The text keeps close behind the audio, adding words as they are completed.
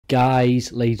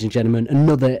Guys, ladies and gentlemen,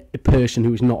 another person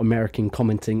who is not American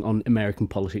commenting on American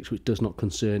politics, which does not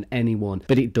concern anyone,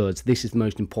 but it does. This is the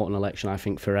most important election, I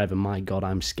think, forever. My God,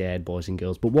 I'm scared, boys and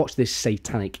girls. But watch this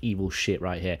satanic evil shit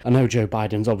right here. I know Joe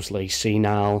Biden's obviously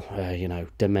senile,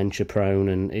 dementia prone,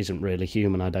 and isn't really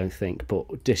human, I don't think,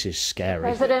 but this is scary.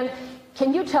 President,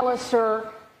 can you tell us,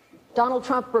 sir, Donald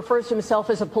Trump refers to himself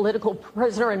as a political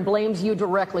prisoner and blames you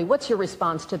directly. What's your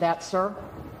response to that, sir?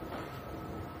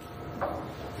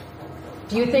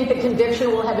 Do you think the conviction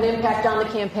will have an impact on the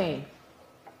campaign?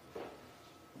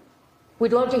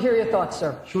 We'd love to hear your thoughts,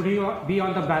 sir. Should he be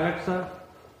on the ballot, sir?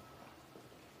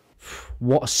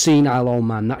 What a senile old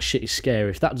man. That shit is scary.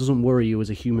 If that doesn't worry you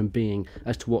as a human being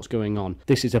as to what's going on,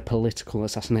 this is a political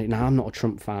assassination. Now, I'm not a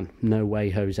Trump fan. No way,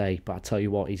 Jose. But I tell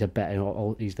you what, he's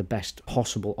the best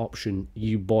possible option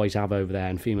you boys have over there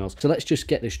and females. So let's just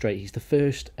get this straight. He's the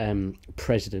first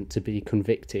president to be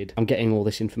convicted. I'm getting all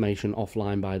this information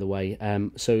offline, by the way.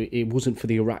 So it wasn't for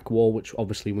the Iraq war, which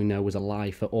obviously we know was a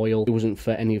lie, for oil. It wasn't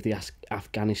for any of the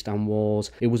Afghanistan wars.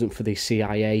 It wasn't for the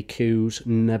CIA coups.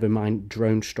 Never mind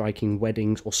drone striking weddings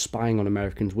or spying on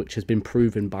Americans, which has been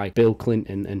proven by Bill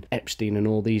Clinton and Epstein and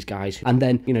all these guys. And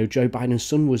then, Joe Biden's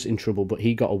son was in trouble, but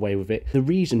he got away with it. The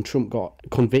reason Trump got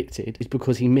convicted is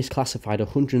because he misclassified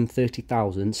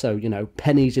 130,000, so,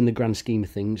 pennies in the grand scheme of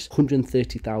things,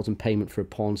 130,000 payment for a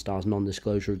porn star's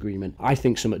non-disclosure agreement. I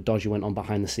think something dodgy went on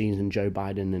behind the scenes, and Joe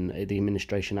Biden and the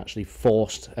administration actually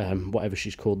forced whatever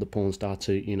she's called, the porn star,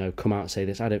 to, come out and say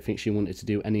this. I don't think she wanted to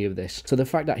do any of this. So the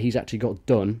fact that he's actually got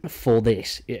done for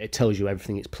this, it tells you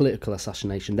everything. It's political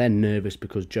assassination. They're nervous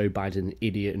because Joe Biden's an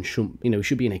idiot and he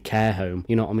should be in a care home.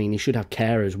 You know what I mean? He should have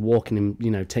carers walking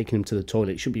him, taking him to the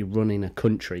toilet. He should be running a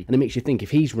country. And it makes you think,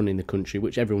 if he's running the country,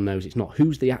 which everyone knows it's not,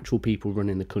 who's the actual people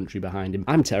running the country behind him?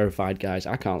 I'm terrified, guys.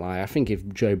 I can't lie. I think if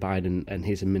Joe Biden and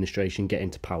his administration get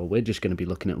into power, we're just going to be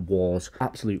looking at wars.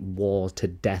 Absolute wars to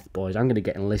death, boys. I'm going to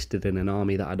get enlisted in an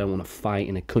army that I don't want to fight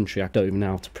in a country I don't even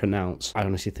know how to pronounce. I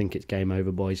honestly think it's game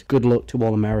over, boys. Good luck to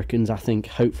all Americans. I think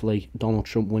hopefully Donald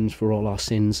Trump wins for all our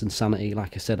sins and sanity.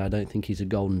 Like I said, I don't think he's a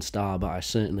golden star, but I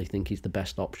certainly think he's the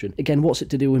best option. Again, what's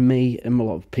it to do with me? And a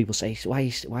lot of people say,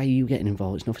 why are you getting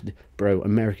involved? It's nothing to do. Bro,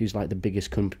 America's like the biggest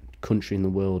country in the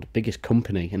world, biggest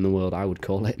company in the world, I would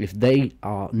call it. If they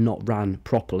are not ran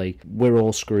properly, we're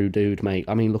all screwed, dude, mate.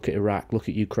 I mean, look at Iraq, look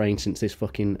at Ukraine, since this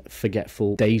fucking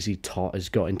forgetful daisy tot has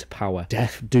got into power.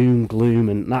 Death, doom, gloom,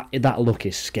 and that look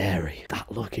is scary.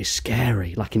 That look is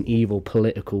scary, like an evil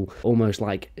political, almost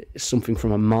like something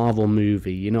from a Marvel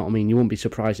movie, you know what I mean? You wouldn't be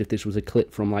surprised if this was a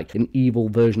clip from like an evil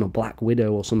version of Black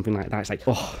Widow or something like that. It's like,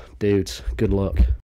 oh, dudes, good luck.